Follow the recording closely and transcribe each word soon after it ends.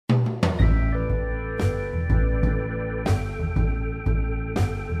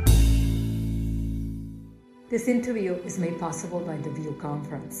This interview is made possible by the VIEW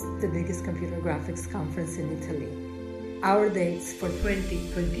Conference, the biggest computer graphics conference in Italy. Our dates for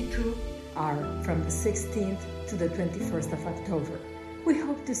 2022 are from the 16th to the 21st of October. We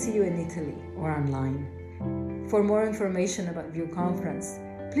hope to see you in Italy or online. For more information about VIEW Conference,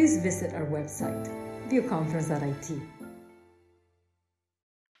 please visit our website, viewconference.it.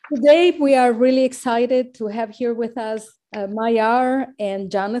 Today, we are really excited to have here with us Mahyar and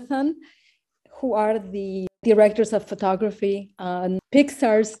Jonathan, who are the directors of photography on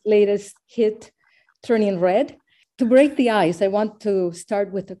Pixar's latest hit, Turning Red. To break the ice, I want to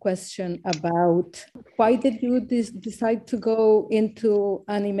start with a question about why did you decide to go into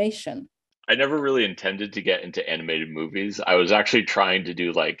animation? I never really intended to get into animated movies. I was actually trying to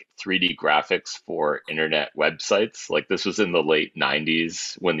do like 3D graphics for internet websites. Like this was in the late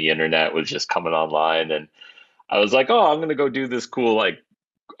 90s when the internet was just coming online. And I was like, oh, I'm going to go do this cool, like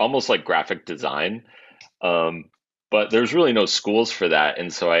almost like graphic design. But there's really no schools for that.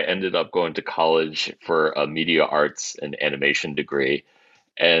 And so I ended up going to college for a media arts and animation degree.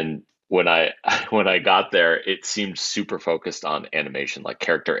 And when I when I got there, it seemed super focused on animation, like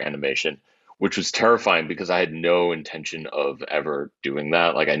character animation, which was terrifying because I had no intention of ever doing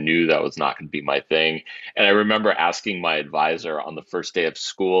that. Like I knew that was not going to be my thing. And I remember asking my advisor on the first day of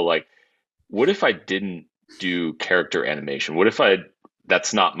school, like, what if I didn't do character animation? What if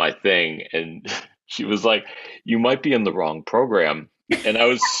that's not my thing? And she was like, you might be in the wrong program. And I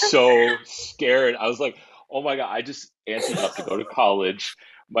was so scared. I was like, oh my God, I just answered up to go to college.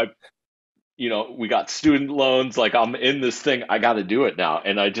 We got student loans. Like I'm in this thing. I got to do it now.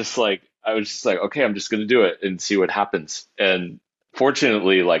 And I was just like, okay, I'm just going to do it and see what happens. And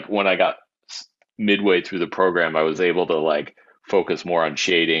fortunately, like when I got midway through the program, I was able to like focus more on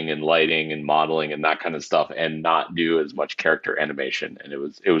shading and lighting and modeling and that kind of stuff and not do as much character animation. And it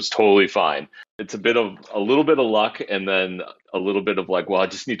was totally fine. It's a little bit of luck and then a little bit of like, well, I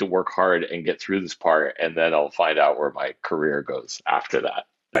just need to work hard and get through this part and then I'll find out where my career goes after that.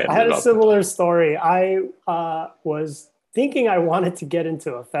 I had a similar story. I was thinking I wanted to get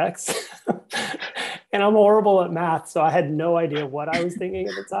into effects and I'm horrible at math, so I had no idea what I was thinking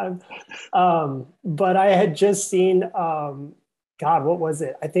at the time. But I had just seen God, what was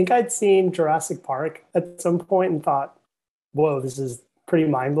it? I think I'd seen Jurassic Park at some point and thought, whoa, this is pretty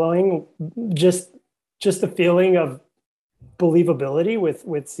mind-blowing. Just the feeling of believability with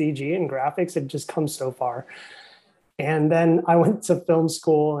CG and graphics had just come so far. And then I went to film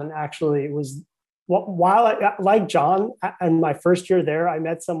school and actually it was, like John, in my first year there, I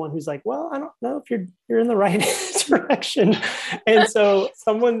met someone who's like, well, I don't know if you're in the right direction. And so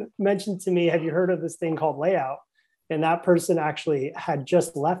someone mentioned to me, have you heard of this thing called layout? And that person actually had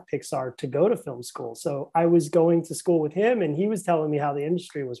just left Pixar to go to film school. So I was going to school with him and he was telling me how the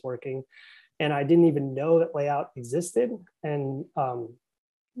industry was working. And I didn't even know that layout existed. And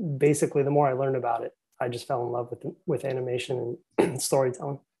basically, the more I learned about it, I just fell in love with animation and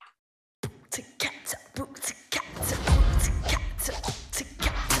storytelling.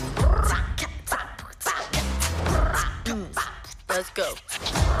 Let's go.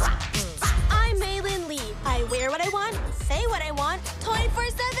 I wear what I want, say what I want,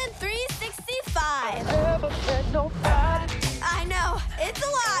 24/7, 365. I know, it's a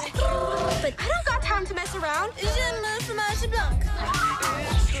lot. But I don't got time to mess around.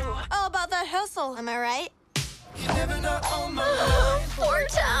 All about that hustle, am I right? Poor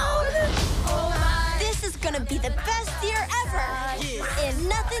town. This is gonna be the best year ever. And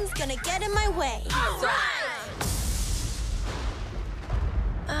nothing's gonna get in my way. All right.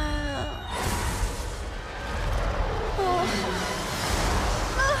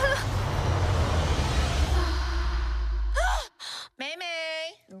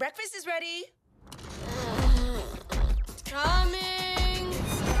 May, breakfast is ready. Coming.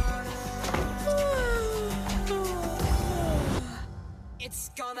 It's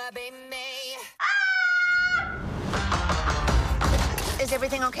gonna be me. Is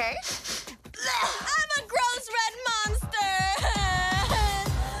everything okay? I'm a gross red monster.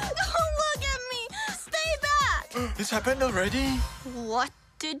 Don't look at me. Stay back. This happened already? What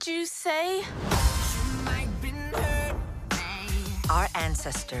did you say? Our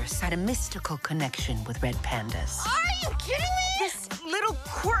ancestors had a mystical connection with red pandas. Are you kidding me? This little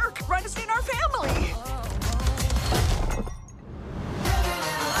quirk runs in our family.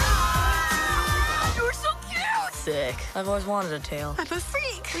 You're so cute. Sick. I've always wanted a tail. I'm a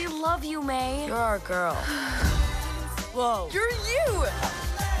freak. We love you, May. You're our girl. Whoa. You're you.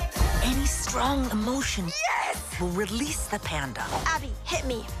 Any strong emotion Yes. will release the panda. Abby, hit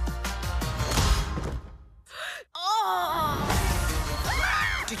me.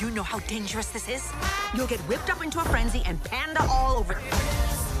 Did you know how dangerous this is? You'll get whipped up into a frenzy and panda all over.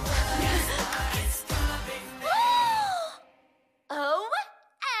 OMG!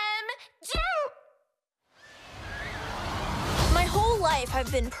 My whole life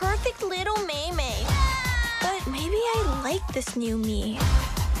I've been perfect little May May. But maybe I like this new me.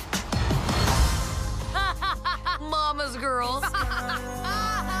 Mama's girls.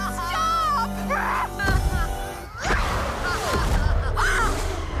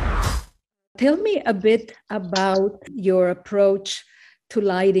 Tell me a bit about your approach to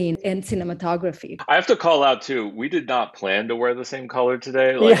lighting and cinematography. I have to call out too, we did not plan to wear the same color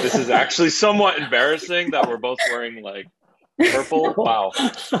today. Like, this is actually somewhat embarrassing that we're both wearing like purple. Wow.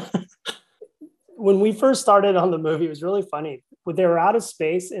 When we first started on the movie, it was really funny. They were out of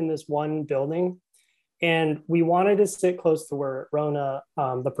space in this one building, and we wanted to sit close to where Rona,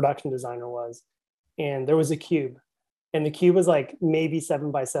 the production designer, was. And there was a cube, and the cube was like maybe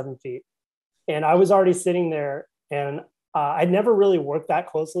 7 by 7 feet. And I was already sitting there, and I'd never really worked that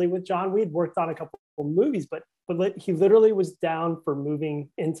closely with John. We had worked on a couple of movies, but he literally was down for moving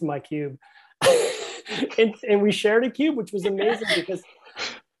into my cube. and we shared a cube, which was amazing because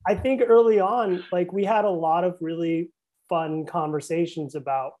I think early on, like, we had a lot of really fun conversations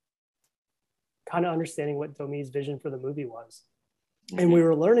about kind of understanding what Domi's vision for the movie was. Mm-hmm. And we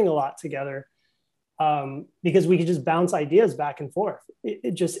were learning a lot together because we could just bounce ideas back and forth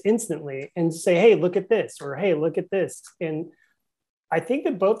it just instantly and say, hey, look at this, or hey, look at this. And I think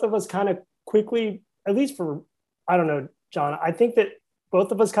that both of us kind of quickly, at least for, I don't know, John, I think that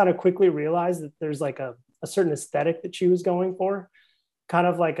both of us kind of quickly realized that there's like a certain aesthetic that she was going for. Kind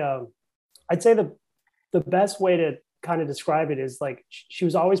of like I'd say the best way to kind of describe it is like she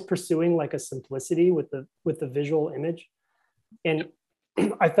was always pursuing like a simplicity with the visual image. And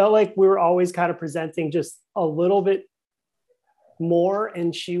I felt like we were always kind of presenting just a little bit more,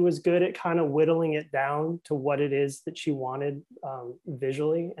 and she was good at kind of whittling it down to what it is that she wanted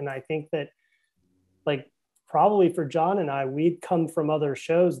visually. And I think that, like, probably for John and I, we'd come from other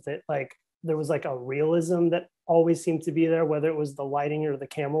shows that like there was like a realism that always seemed to be there, whether it was the lighting or the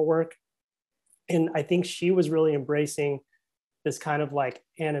camera work. And I think she was really embracing this kind of like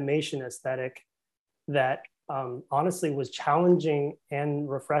animation aesthetic that honestly was challenging and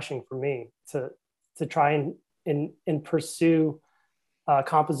refreshing for me to try and pursue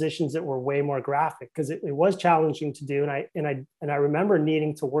compositions that were way more graphic, because it was challenging to do. And I remember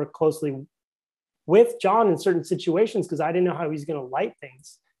needing to work closely with John in certain situations because I didn't know how he was going to light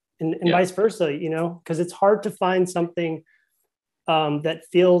things. And vice versa, you know, because it's hard to find something that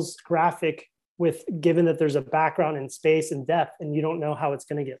feels graphic given that there's a background in space and depth, and you don't know how it's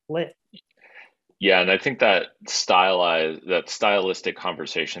going to get lit. Yeah, and I think that stylistic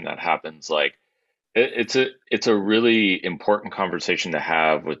conversation that happens, like it's a really important conversation to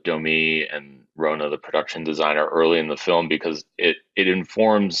have with Domi and Rona, the production designer, early in the film, because it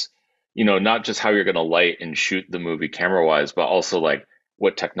informs, you know, not just how you're going to light and shoot the movie camera wise, but also like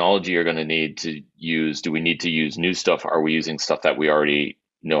what technology you're going to need to use. Do we need to use new stuff? Are we using stuff that we already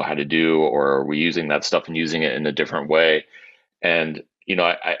know how to do, or are we using that stuff and using it in a different way? And, you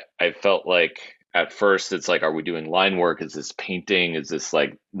know, I felt like at first it's like, are we doing line work? Is this painting? Is this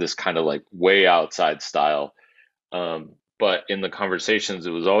like this kind of like way outside style? But in the conversations, it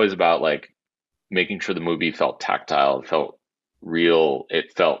was always about like making sure the movie felt tactile, it felt real.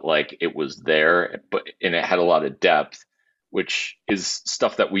 It felt like it was there, and it had a lot of depth, which is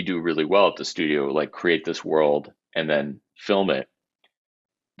stuff that we do really well at the studio, like create this world and then film it.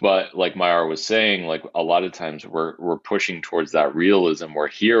 But like Mahyar was saying, like a lot of times we're pushing towards that realism, where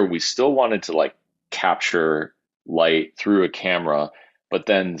here we still wanted to like capture light through a camera, but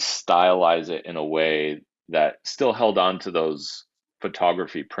then stylize it in a way that still held on to those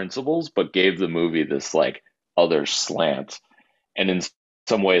photography principles, but gave the movie this like other slant. And in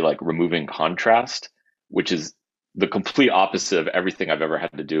some way, like removing contrast, which is the complete opposite of everything I've ever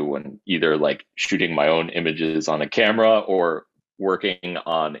had to do when either like shooting my own images on a camera or working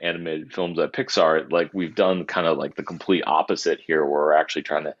on animated films at Pixar. Like we've done kind of like the complete opposite here, where we're actually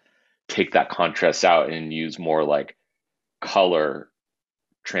trying to take that contrast out and use more like color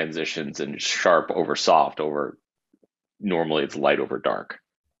transitions and sharp over soft over, normally it's light over dark.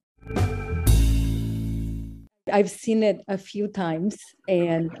 I've seen it a few times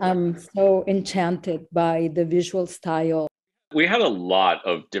and I'm so enchanted by the visual style. We had a lot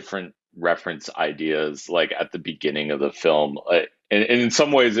of different reference ideas like at the beginning of the film. And in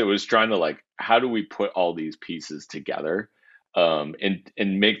some ways it was trying to like, how do we put all these pieces together and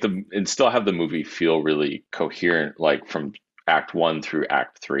make them and still have the movie feel really coherent, like from act 1 through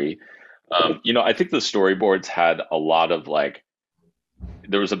act 3. You know, I think the storyboards had a lot of like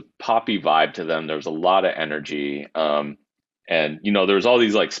there was a poppy vibe to them. There was a lot of energy. And there was all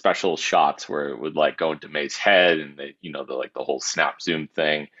these like special shots where it would like go into May's head and the whole snap zoom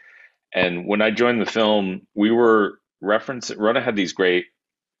thing. And when I joined the film, we were referencing, Rona had these great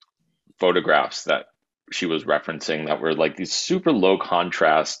photographs that she was referencing that were like these super low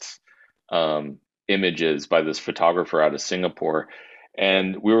contrast images by this photographer out of Singapore.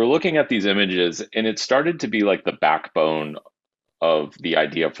 And we were looking at these images, and it started to be like the backbone of the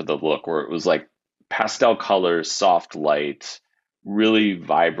idea for the look, where it was like pastel colors, soft light, really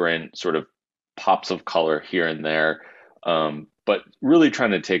vibrant sort of pops of color here and there, but really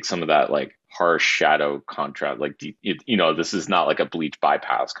trying to take some of that like harsh shadow contrast. Like this is not like a bleach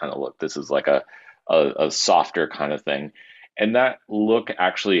bypass kind of look. This is like a softer kind of thing. And that look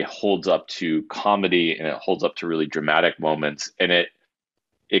actually holds up to comedy, and it holds up to really dramatic moments. And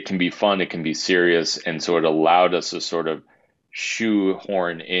it can be fun, it can be serious. And so it allowed us to sort of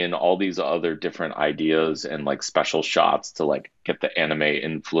shoehorn in all these other different ideas and like special shots to like get the anime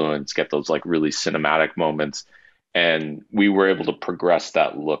influence, get those like really cinematic moments. And we were able to progress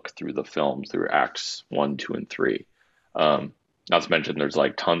that look through the film, through acts 1, 2, and 3. Not to mention there's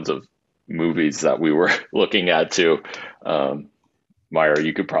like tons of movies that we were looking at too. Mahyar,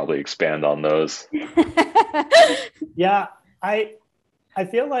 you could probably expand on those. Yeah, I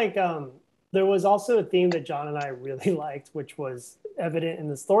feel like there was also a theme that John and I really liked, which was evident in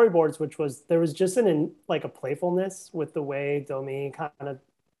the storyboards, which was there was just a playfulness with the way Domi kind of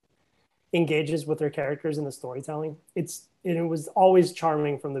engages with her characters in the storytelling. It was always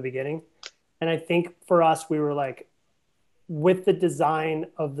charming from the beginning. And I think for us, we were like, with the design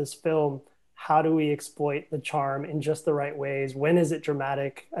of this film, how do we exploit the charm in just the right ways? When is it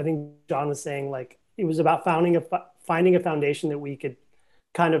dramatic? I think John was saying like it was about finding a foundation that we could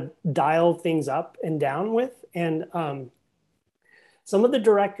kind of dial things up and down with. And some of the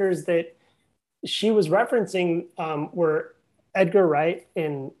directors that she was referencing were Edgar Wright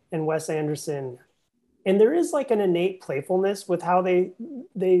and Wes Anderson. And there is like an innate playfulness with how they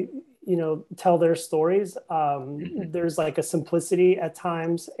tell their stories. There's like a simplicity at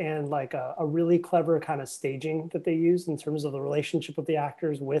times, and like a really clever kind of staging that they use in terms of the relationship of the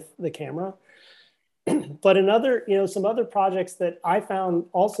actors with the camera. But some other projects that I found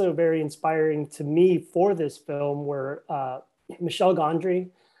also very inspiring to me for this film were Michel Gondry,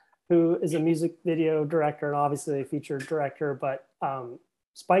 who is a music video director and obviously a feature director, but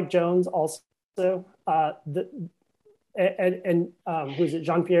Spike Jonze also, who's it,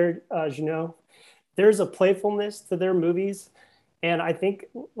 Jean-Pierre Junot. There's a playfulness to their movies. And I think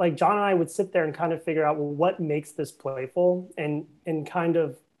like John and I would sit there and kind of figure out, well, what makes this playful, and kind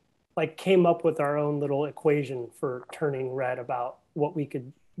of like came up with our own little equation for Turning Red about what we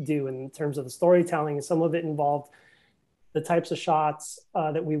could do in terms of the storytelling. And some of it involved the types of shots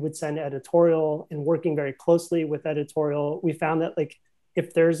that we would send editorial, and working very closely with editorial. We found that like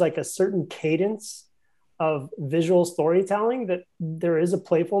if there's like a certain cadence of visual storytelling, that there is a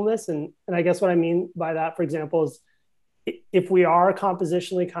playfulness. And I guess what I mean by that, for example, is if we are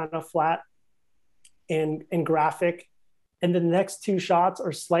compositionally kind of flat and graphic, and the next two shots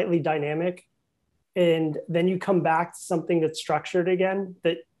are slightly dynamic, and then you come back to something that's structured again,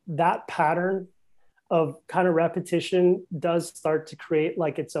 that pattern of kind of repetition does start to create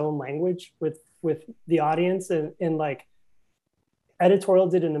like its own language with the audience. And like editorial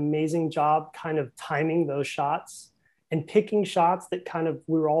did an amazing job kind of timing those shots and picking shots that kind of,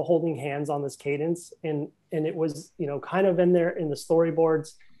 we were all holding hands on this cadence, and it was, kind of in there in the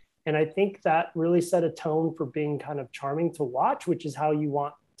storyboards. And I think that really set a tone for being kind of charming to watch, which is how you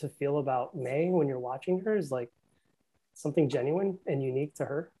want to feel about May when you're watching her, is like something genuine and unique to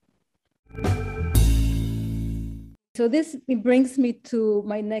her. So this brings me to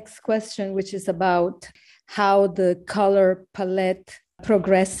my next question, which is about how the color palette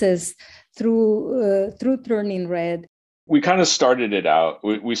progresses through Turning Red. We kind of started it out.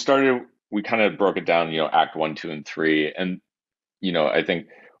 We kind of broke it down, act 1, 2, and 3. And, I think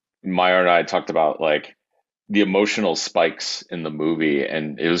Mahyar and I talked about like the emotional spikes in the movie,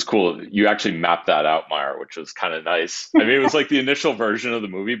 and it was cool. You actually mapped that out, Mahyar, which was kind of nice. I mean, it was like the initial version of the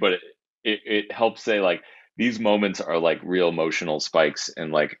movie, but it helps say like these moments are like real emotional spikes,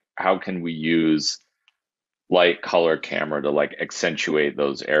 and like how can we use light, color, camera to like accentuate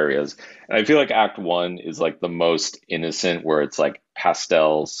those areas. And I feel like act 1 is like the most innocent, where it's like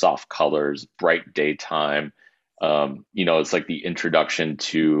pastel, soft colors, bright daytime. It's like the introduction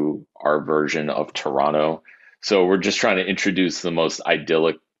to our version of Toronto. So we're just trying to introduce the most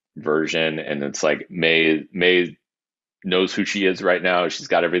idyllic version. And it's like May knows who she is right now. She's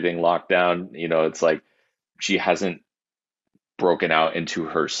got everything locked down. It's like she hasn't broken out into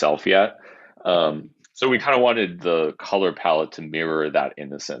herself yet. So we kind of wanted the color palette to mirror that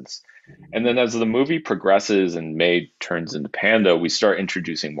innocence. And then as the movie progresses and May turns into Panda, we start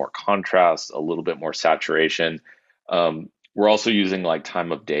introducing more contrast, a little bit more saturation. We're also using like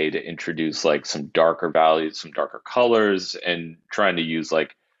time of day to introduce like some darker values, some darker colors, and trying to use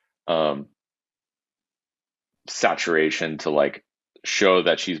like saturation to like show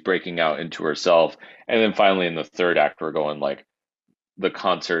that she's breaking out into herself. And then finally in the third act, we're going like the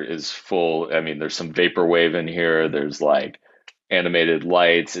concert is full. I mean, there's some vaporwave in here. There's like animated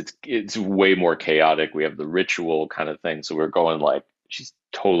lights. It's way more chaotic. We have the ritual kind of thing. So we're going like she's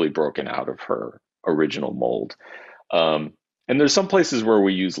totally broken out of her original mold. And there's some places where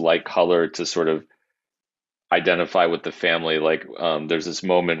we use light color to sort of identify with the family. Like there's this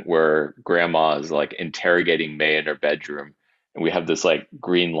moment where grandma is like interrogating May in her bedroom, and we have this like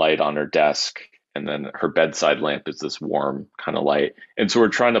green light on her desk, and then her bedside lamp is this warm kind of light. And so we're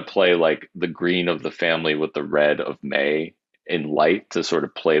trying to play like the green of the family with the red of May in light to sort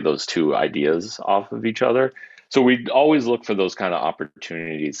of play those two ideas off of each other. So we always look for those kind of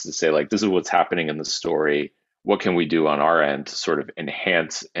opportunities to say like, this is what's happening in the story. What can we do on our end to sort of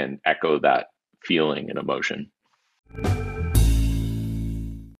enhance and echo that feeling and emotion?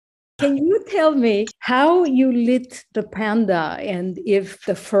 Can you tell me how you lit the panda and if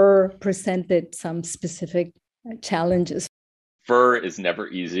the fur presented some specific challenges? Fur is never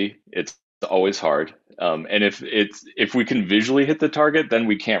easy. It's always hard. And if we can visually hit the target, then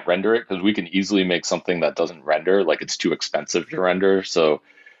we can't render it because we can easily make something that doesn't render, like it's too expensive to render. So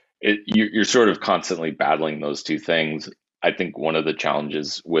you're sort of constantly battling those two things. I think one of the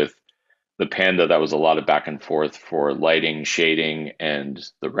challenges with the panda that was a lot of back and forth for lighting, shading, and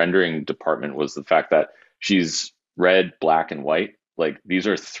the rendering department was the fact that she's red, black, and white. Like these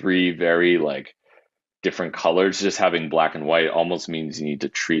are three very like different colors. Just having black and white almost means you need to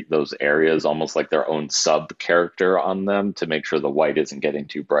treat those areas almost like their own sub character on them to make sure the white isn't getting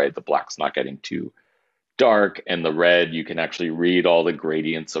too bright, the black's not getting too dark, and the red, you can actually read all the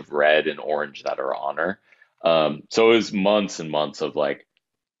gradients of red and orange that are on her. So it was months and months of like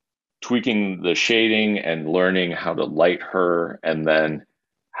tweaking the shading and learning how to light her, and then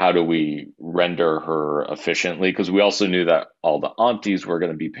how do we render her efficiently? Because we also knew that all the aunties were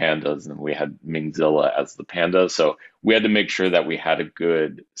going to be pandas, and we had Mingzilla as the panda. So we had to make sure that we had a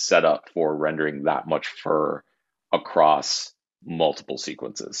good setup for rendering that much fur across multiple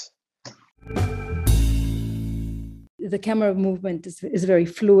sequences. The camera movement is very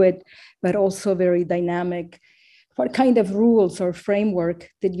fluid, but also very dynamic. What kind of rules or framework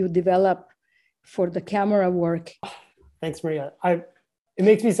did you develop for the camera work? Thanks, Maria. It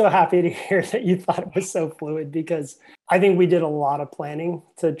makes me so happy to hear that you thought it was so fluid, because I think we did a lot of planning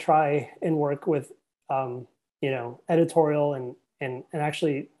to try and work with, editorial and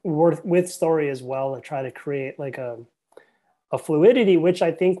actually work with story as well to try to create like a fluidity, which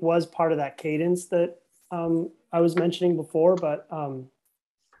I think was part of that cadence that I was mentioning before. But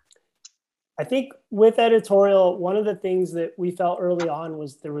I think with editorial, one of the things that we felt early on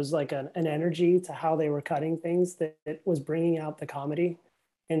was there was like an energy to how they were cutting things that was bringing out the comedy.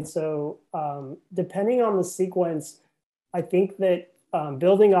 And so depending on the sequence, I think that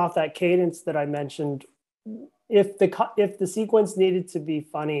building off that cadence that I mentioned, if the sequence needed to be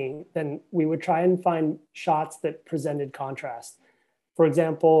funny, then we would try and find shots that presented contrast. For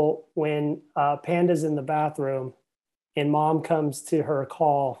example, when Panda's in the bathroom and mom comes to her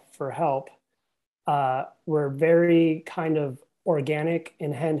call for help, we're very kind of organic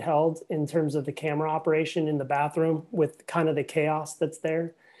and handheld in terms of the camera operation in the bathroom with kind of the chaos that's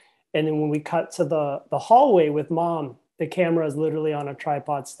there. And then when we cut to the hallway with mom, the camera is literally on a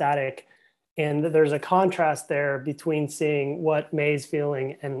tripod static. And there's a contrast there between seeing what May's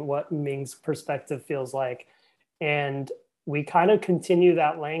feeling and what Ming's perspective feels like. And we kind of continue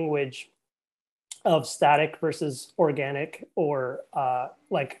that language of static versus organic, or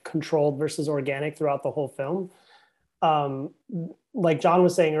like controlled versus organic throughout the whole film. Like John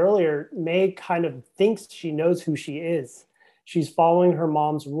was saying earlier, May kind of thinks she knows who she is. She's following her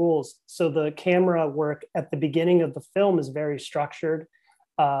mom's rules. So the camera work at the beginning of the film is very structured.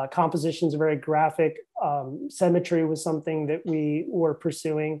 Compositions are very graphic. Symmetry was something that we were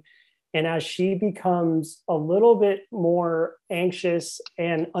pursuing. And as she becomes a little bit more anxious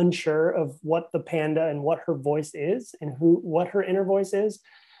and unsure of what the panda and what her voice is and what her inner voice is,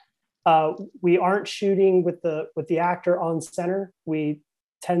 we aren't shooting with the actor on center. We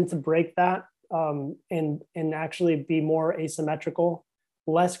tend to break that and actually be more asymmetrical,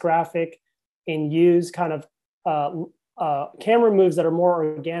 less graphic, and use kind of camera moves that are more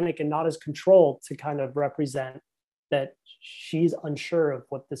organic and not as controlled to kind of represent that she's unsure of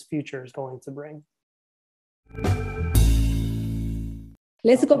what this future is going to bring.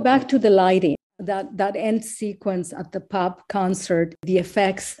 Let's go back to the lighting. That end sequence at the pop concert, the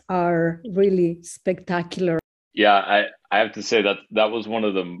effects are really spectacular. Yeah, I have to say that that was one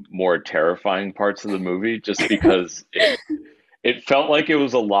of the more terrifying parts of the movie, just because it felt like it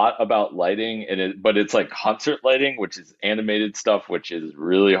was a lot about lighting, but it's like concert lighting, which is animated stuff, which is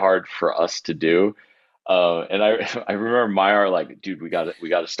really hard for us to do. And I remember Mahyar like, dude, we got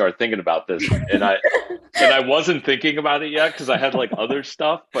to start thinking about this, and I wasn't thinking about it yet because I had like other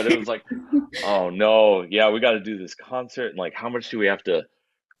stuff, but it was like, oh no, yeah, we got to do this concert, and like, how much do we have to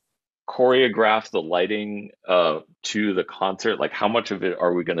choreograph the lighting to the concert? Like, how much of it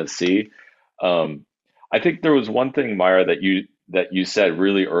are we going to see? I think there was one thing, Mahyar, that you said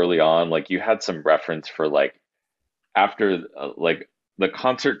really early on, like you had some reference for like after like the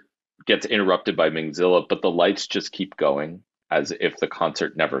concert gets interrupted by Mingzilla, but the lights just keep going as if the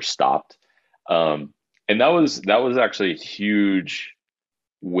concert never stopped. And that was actually a huge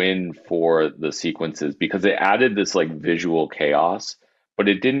win for the sequences because it added this like visual chaos, but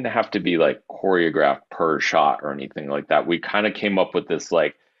it didn't have to be like choreographed per shot or anything like that. We kind of came up with this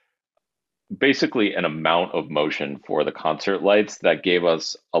like basically an amount of motion for the concert lights that gave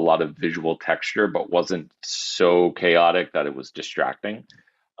us a lot of visual texture, but wasn't so chaotic that it was distracting.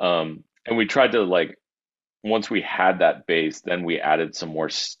 And we tried to like, once we had that base, then we added some more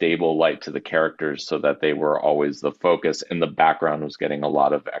stable light to the characters so that they were always the focus and the background was getting a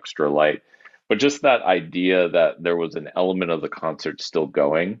lot of extra light. But just that idea that there was an element of the concert still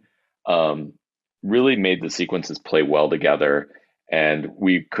going really made the sequences play well together. And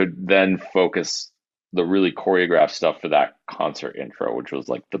we could then focus the really choreographed stuff for that concert intro, which was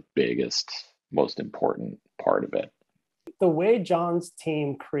like the biggest, most important part of it. The way John's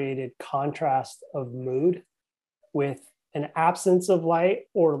team created contrast of mood with an absence of light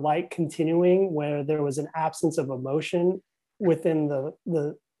or light continuing where there was an absence of emotion within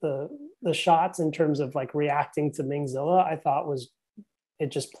the shots in terms of like reacting to Mingzilla, I thought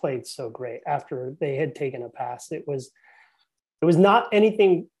it just played so great after they had taken a pass. It was not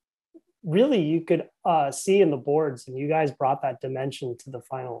anything really you could see in the boards, and you guys brought that dimension to the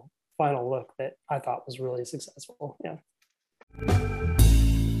final look that I thought was really successful. Yeah.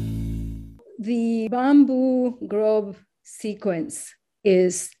 The bamboo grove sequence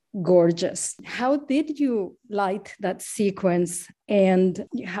is gorgeous. How did you light that sequence, and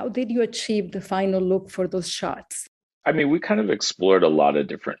how did you achieve the final look for those shots? I mean, we kind of explored a lot of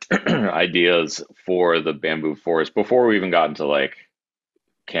different ideas for the bamboo forest before we even got into like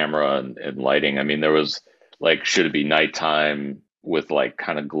camera and lighting. I mean, there was like, should it be nighttime with like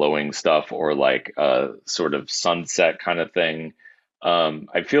kind of glowing stuff or like a sort of sunset kind of thing?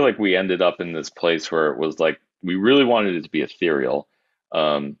 I feel like we ended up in this place where it was like, we really wanted it to be ethereal.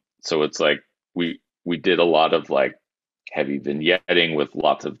 So it's like, we did a lot of like heavy vignetting with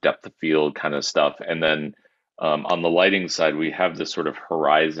lots of depth of field kind of stuff. And then on the lighting side, we have this sort of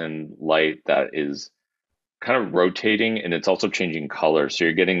horizon light that is kind of rotating and it's also changing color. So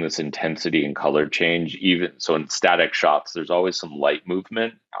you're getting this intensity and color change. Even so in static shots, there's always some light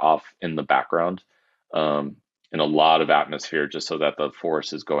movement off in the background and a lot of atmosphere just so that the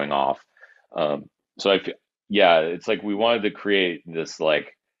forest is going off. So it's like we wanted to create this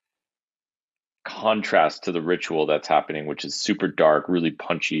like contrast to the ritual that's happening, which is super dark, really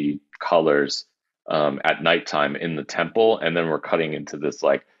punchy colors at nighttime in the temple. And then we're cutting into this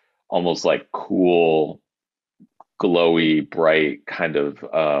like almost like cool, glowy, bright kind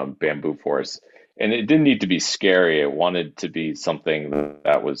of bamboo forest. And it didn't need to be scary. It wanted to be something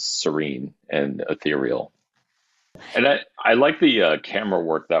that was serene and ethereal. And I like the camera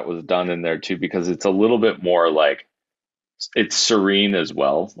work that was done in there too, because it's a little bit more like it's serene as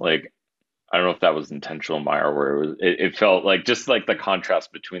well. Like, I don't know if that was intentional, Mahyar, where it felt like just like the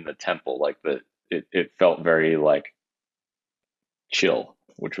contrast between the temple, like it felt very like chill,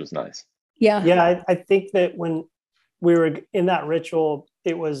 which was nice. Yeah, I think that when we were in that ritual,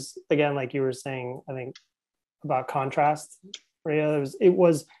 it was again like you were saying, I think about contrast. Right? It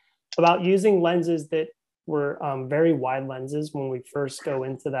was about using lenses that were very wide lenses when we first go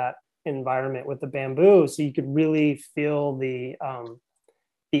into that environment with the bamboo, so you could really feel the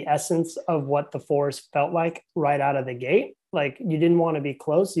essence of what the forest felt like right out of the gate. Like you didn't want to be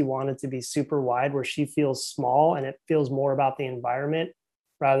close, you wanted to be super wide where she feels small and it feels more about the environment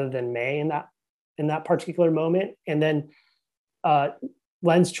rather than May in that particular moment. And then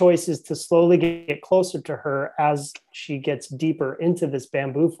lens choice is to slowly get closer to her as she gets deeper into this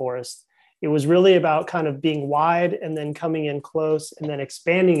bamboo forest. It was really about kind of being wide and then coming in close and then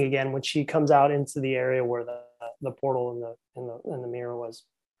expanding again when she comes out into the area where the portal in the mirror was.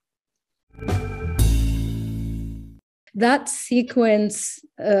 That sequence,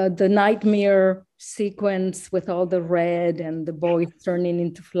 the nightmare sequence with all the red and the boys turning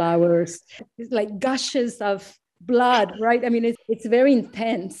into flowers, it's like gushes of blood, right? I mean, it's very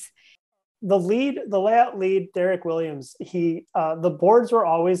intense. The layout lead, Derek Williams, the boards were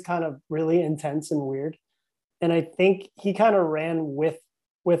always kind of really intense and weird. And I think he kind of ran with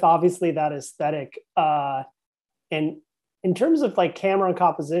obviously that aesthetic. And in terms of like camera and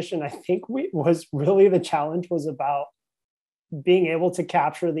composition, I think the challenge was about being able to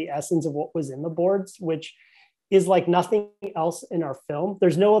capture the essence of what was in the boards, which is like nothing else in our film.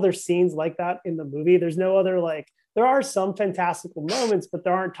 There's no other scenes like that in the movie. There's no other, like, there are some fantastical moments, but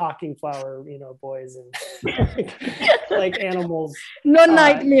there aren't talking flower, boys and like animals. No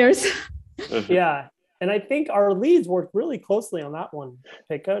nightmares. Yeah. And I think our leads worked really closely on that one.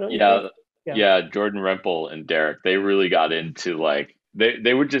 Pytko, don't you think? Yeah, Jordan Rempel and Derek, they really got into like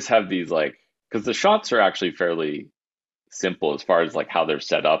they would just have these like, because the shots are actually fairly simple as far as like how they're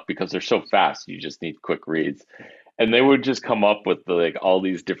set up, because they're so fast, you just need quick reads, and they would just come up with like all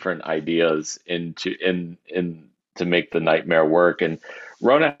these different ideas to make the nightmare work. And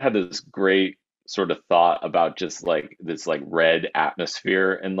Rona had this great sort of thought about just like this like red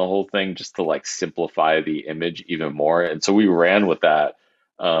atmosphere in the whole thing, just to like simplify the image even more. And so we ran with that,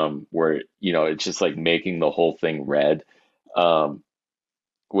 where it's just like making the whole thing red,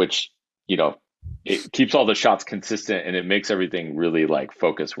 which it keeps all the shots consistent, and it makes everything really like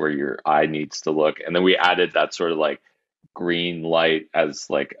focus where your eye needs to look. And then we added that sort of like green light as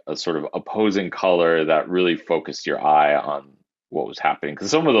like a sort of opposing color that really focused your eye on what was happening,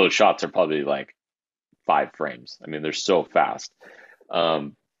 because some of those shots are probably like 5 frames. I mean, they're so fast.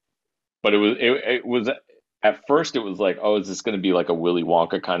 But it was at first it was like, oh, is this going to be like a Willy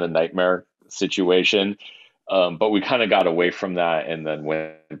Wonka kind of nightmare situation? But we kind of got away from that and then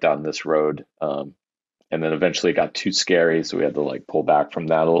went down this road. And then eventually it got too scary, so we had to like pull back from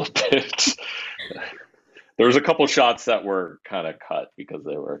that a little bit. There was a couple shots that were kind of cut because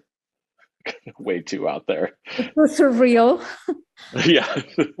they were way too out there. It was surreal. Yeah.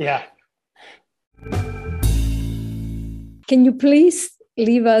 Yeah. Can you please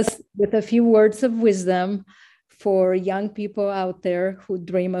leave us with a few words of wisdom for young people out there who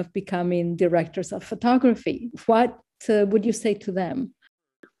dream of becoming directors of photography? What would you say to them?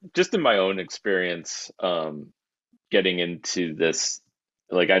 Just in my own experience, getting into this,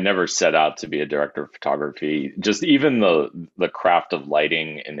 like I never set out to be a director of photography. Just even the craft of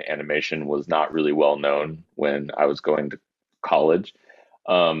lighting and animation was not really well known when I was going to college.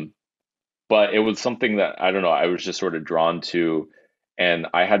 But it was something that, I don't know, I was just sort of drawn to, and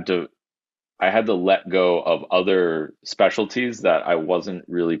I had to let go of other specialties that I wasn't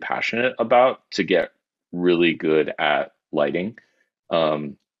really passionate about to get really good at lighting.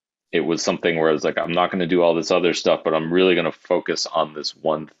 It was something where I was like, I'm not going to do all this other stuff, but I'm really going to focus on this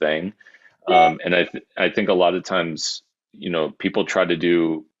one thing. And I think a lot of times, people try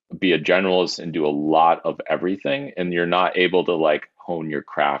to be a generalist and do a lot of everything, and you're not able to like hone your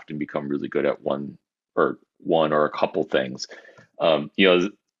craft and become really good at one or a couple things.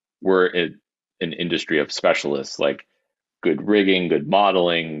 We're in an industry of specialists, like good rigging, good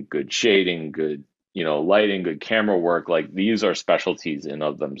modeling, good shading, good lighting, good camera work. Like these are specialties in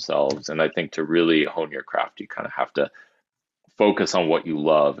of themselves. And I think to really hone your craft, you kind of have to focus on what you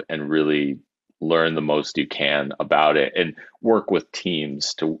love and really learn the most you can about it, and work with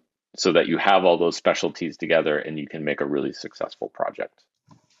teams so that you have all those specialties together and you can make a really successful project.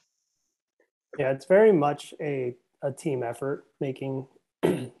 Yeah, it's very much a team effort making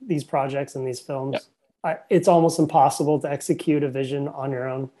these projects and these films. Yeah. It's almost impossible to execute a vision on your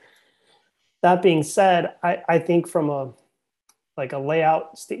own. That being said, I think from a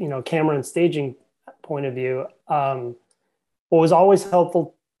layout, camera and staging point of view, what was always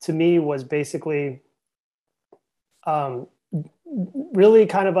helpful to me was basically really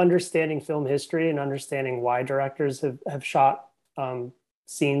kind of understanding film history and understanding why directors have shot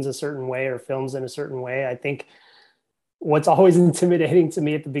scenes a certain way or films in a certain way. I think what's always intimidating to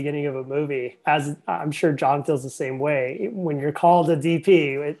me at the beginning of a movie, as I'm sure John feels the same way, when you're called a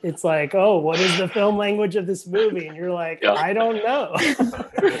DP, it's like, oh, what is the film language of this movie? And you're like, yeah. I don't know.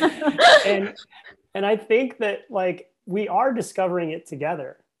 and I think that like we are discovering it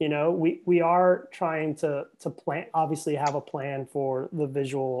together. We are trying to plan, obviously have a plan for the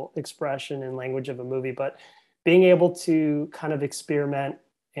visual expression and language of a movie, but being able to kind of experiment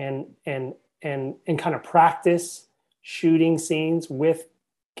and kind of practice shooting scenes with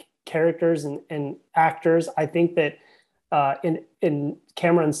characters and actors. I think that in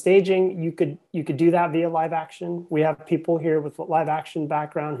camera and staging, you could do that via live action. We have people here with live action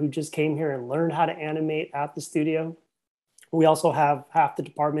background who just came here and learned how to animate at the studio. We also have half the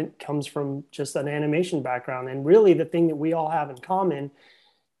department comes from just an animation background. And really the thing that we all have in common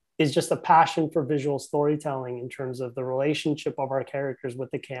is just a passion for visual storytelling in terms of the relationship of our characters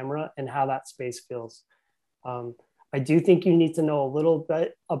with the camera and how that space feels. I do think you need to know a little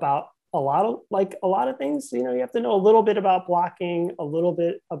bit about a lot of things. You know, you have to know a little bit about blocking, a little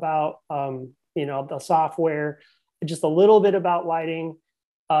bit about, the software, just a little bit about lighting,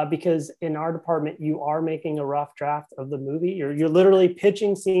 because in our department, you are making a rough draft of the movie. You're literally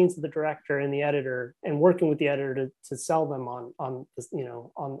pitching scenes to the director and the editor and working with the editor to sell them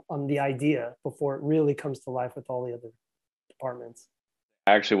on the idea before it really comes to life with all the other departments.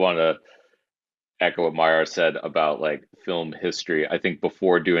 I actually want to echo what Mahyar said about like film history. I think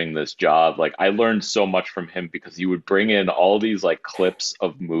before doing this job, like I learned so much from him because he would bring in all these like clips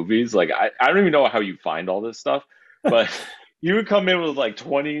of movies. Like I don't even know how you find all this stuff, but you would come in with like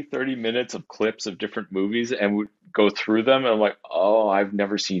 20, 30 minutes of clips of different movies and would go through them. And I'm like, oh, I've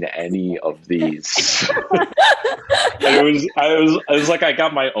never seen any of these. And it was like I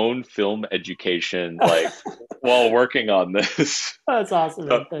got my own film education like while working on this. That's awesome.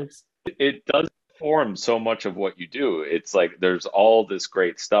 So thanks. it does form so much of what you do. It's like there's all this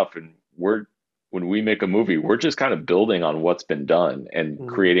great stuff, and when we make a movie, we're just kind of building on what's been done and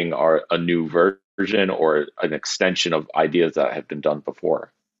creating a new version or an extension of ideas that have been done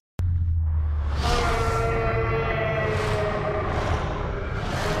before.